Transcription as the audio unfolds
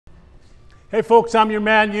Hey folks, I'm your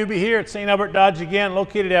man Yubi here at St.Albert Dodge again,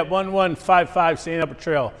 located at 1155 St.Albert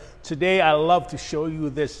Trail. Today I love to show you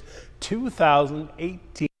this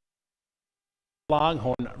 2018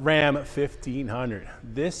 Longhorn Ram 1500.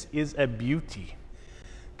 This is a beauty.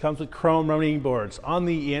 Comes with chrome running boards. On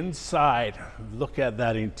the inside, look at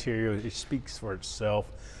that interior, it speaks for itself.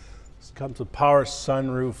 This comes with power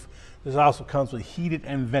sunroof. This also comes with heated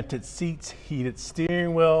and vented seats, heated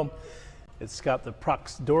steering wheel. It's got the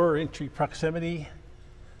door entry proximity.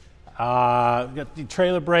 Got the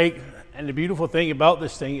trailer brake. And the beautiful thing about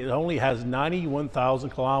this thing, it only has 91,000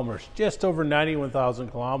 kilometers, just over 91,000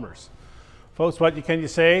 kilometers. Folks, what can you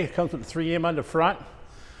say? It comes with 3M on the front.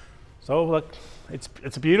 So look,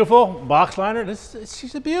 it's a beautiful box liner.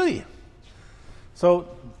 She's a beauty. So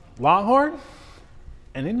Longhorn,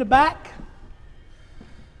 and in the back,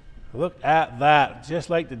 look at that, just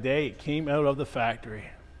like the day it came out of the factory.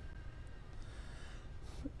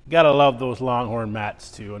 Gotta love those Longhorn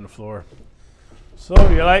mats too on the floor. So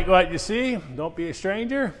if you like what you see, don't be a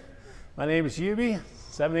stranger. My name is Yubi.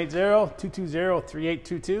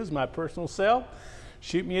 780-220-3822 is my personal cell.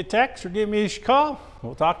 Shoot me a text or give me a call.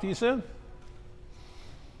 We'll talk to you soon.